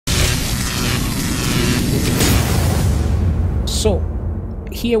So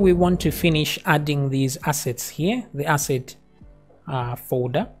here we want to finish adding these assets here, the asset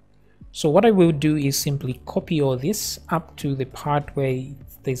folder. So what I will do is simply copy all this up to the part where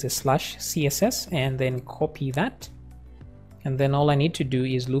there's a /css and then copy that. And then all I need to do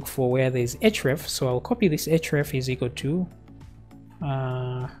is look for where there's href. So I'll copy this href is equal to,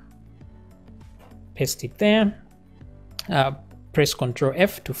 paste it there, press Ctrl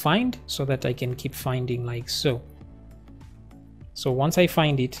F to find so that I can keep finding like so. So once I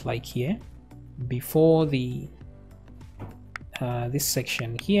find it like here, before the this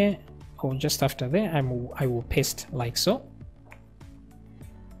section here, or just after there, I will paste like so.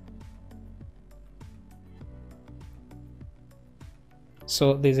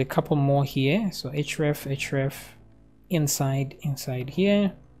 So there's a couple more here. So href, inside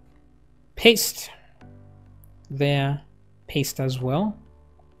here, paste there, paste as well.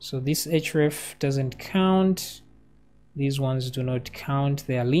 So this href doesn't count. These ones do not count.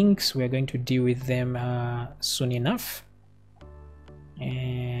 They are links. We're going to deal with them soon enough.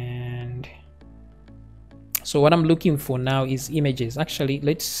 And so what I'm looking for now is images. Actually,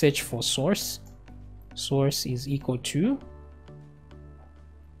 let's search for source. Source is equal to,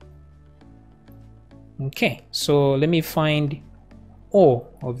 okay, so let me find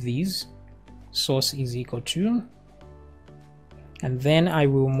all of these. Source is equal to, and then I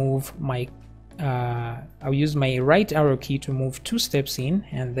will move my I'll use my right arrow key to move 2 steps in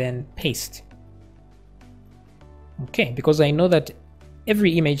and then paste. Okay, because I know that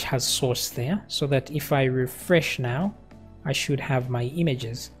every image has source there, so that if I refresh now, I should have my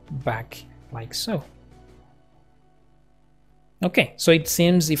images back like so. Okay, so it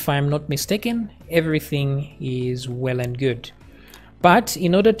seems, if I'm not mistaken, everything is well and good. But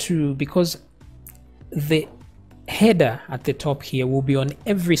in order to, because the header at the top here will be on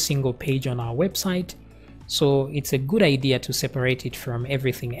every single page on our website, so it's a good idea to separate it from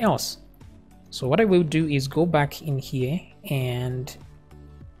everything else. So what I will do is go back in here and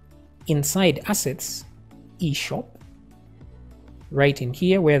inside assets, eShop, right in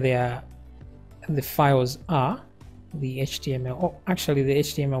here where the files are, the HTML, oh actually the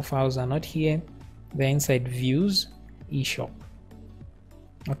HTML files are not here, they're inside views, eShop.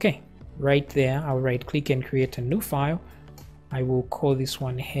 Okay, right there I'll right click and create a new file. I will call this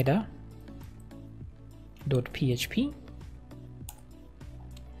one header.php,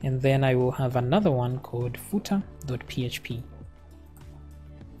 and then I will have another one called footer.php.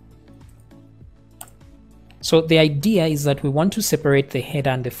 So the idea is that we want to separate the header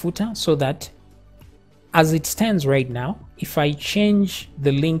and the footer, so that as it stands right now, if I change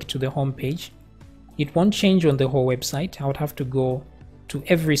the link to the home page, it won't change on the whole website. I would have to go to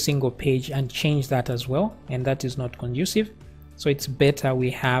every single page and change that as well, and that is not conducive. So it's better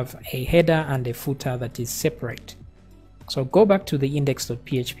we have a header and a footer that is separate. So go back to the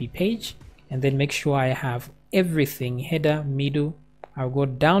index.php page and then make sure I have everything, header, middle. I'll go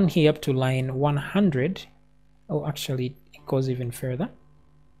down here up to line 100. Oh, actually it goes even further,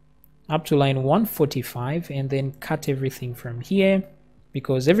 up to line 145, and then cut everything from here,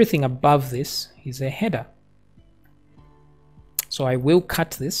 because everything above this is a header. So I will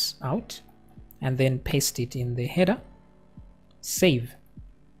cut this out and then paste it in the header, save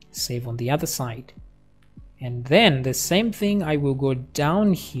on the other side. And then the same thing, I will go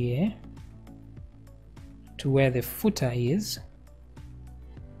down here to where the footer is.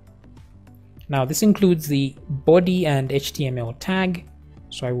 Now this includes the body and HTML tag.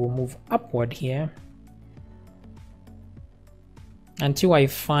 So I will move upward here until I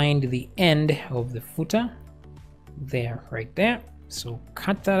find the end of the footer. There, right there. So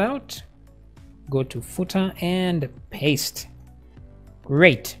cut that out, go to footer and paste.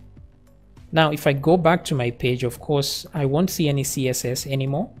 Great. Now if I go back to my page, of course I won't see any CSS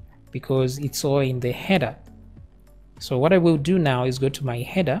anymore because it's all in the header. So what I will do now is go to my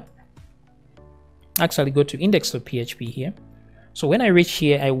header, actually go to index.php here. So when I reach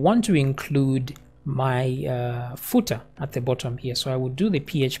here, I want to include my footer at the bottom here. So I will do the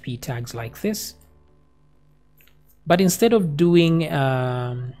PHP tags like this. But instead of doing,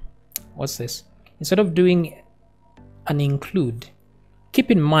 what's this? Instead of doing an include, keep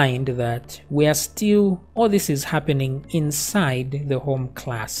in mind that we are still, all this is happening inside the home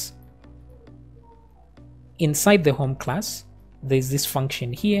class. Inside the home class, there's this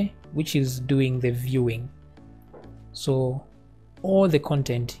function here, which is doing the viewing. So all the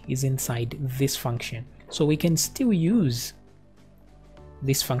content is inside this function. So we can still use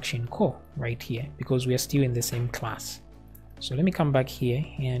this function call right here because we are still in the same class. So let me come back here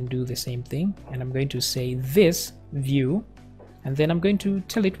and do the same thing, and I'm going to say this view, and then I'm going to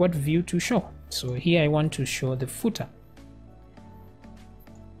tell it what view to show. So here I want to show the footer.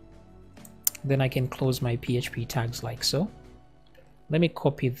 then I can close my PHP tags like so. Let me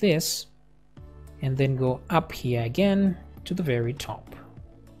copy this and then go up here again to the very top.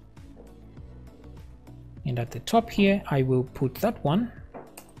 And at the top here, I will put that one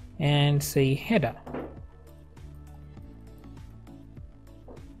and say header.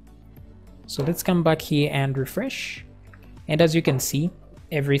 So let's come back here and refresh. And as you can see,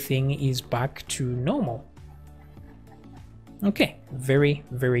 everything is back to normal. Okay, very,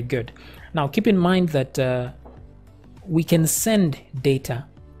 very good. Now keep in mind that we can send data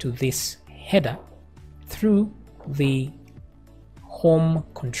to this header through the home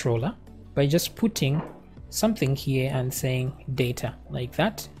controller by just putting something here and saying data like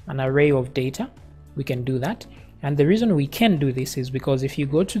that, an array of data. We can do that. And the reason we can do this is because if you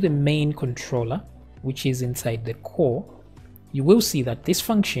go to the main controller, which is inside the core, you will see that this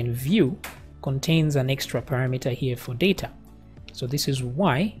function view contains an extra parameter here for data. So this is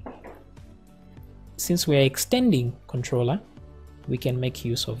why, since we are extending controller, we can make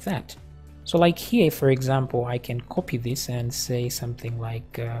use of that. So like here, for example, I can copy this and say something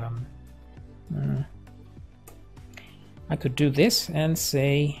like, I could do this and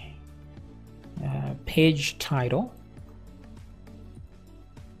say page title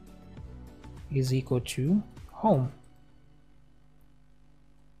is equal to home.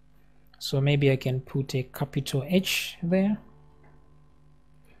 So maybe I can put a capital H there.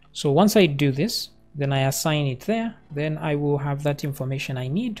 So once I do this, then I assign it there, then I will have that information I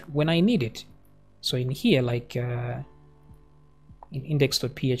need when I need it. So in here, like in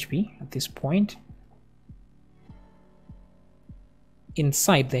index.php at this point,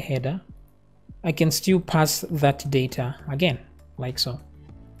 inside the header, I can still pass that data again, like so.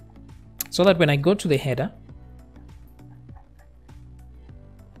 So that when I go to the header,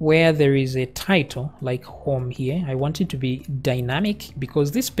 where there is a title like home here, I want it to be dynamic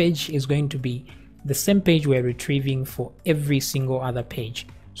because this page is going to be the same page we're retrieving for every single other page.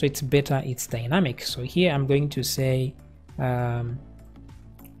 So it's better it's dynamic. So here I'm going to say PHP,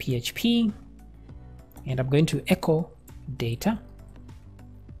 and I'm going to echo data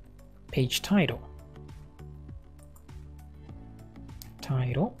page title.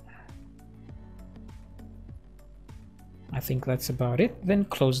 I think that's about it. Then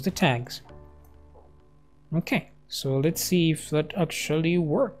close the tags. Okay, so let's see if that actually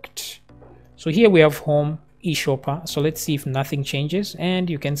worked. So here we have home eShopper. So let's see if nothing changes, and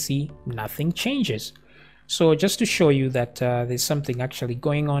you can see nothing changes. So just to show you that there's something actually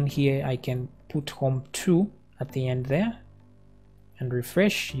going on here, I can put home 2 at the end there and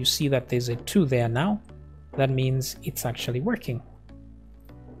refresh. You see that there's a 2 there now. That means it's actually working.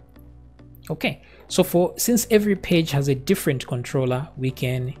 Okay, so since every page has a different controller, we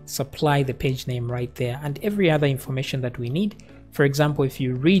can supply the page name right there and every other information that we need. For example, if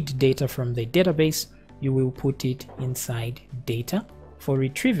you read data from the database, you will put it inside data for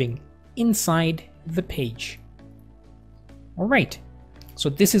retrieving inside the page. All right, so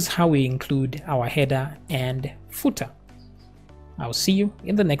this is how we include our header and footer. I'll see you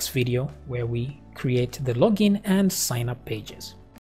in the next video where we create the login and sign up pages.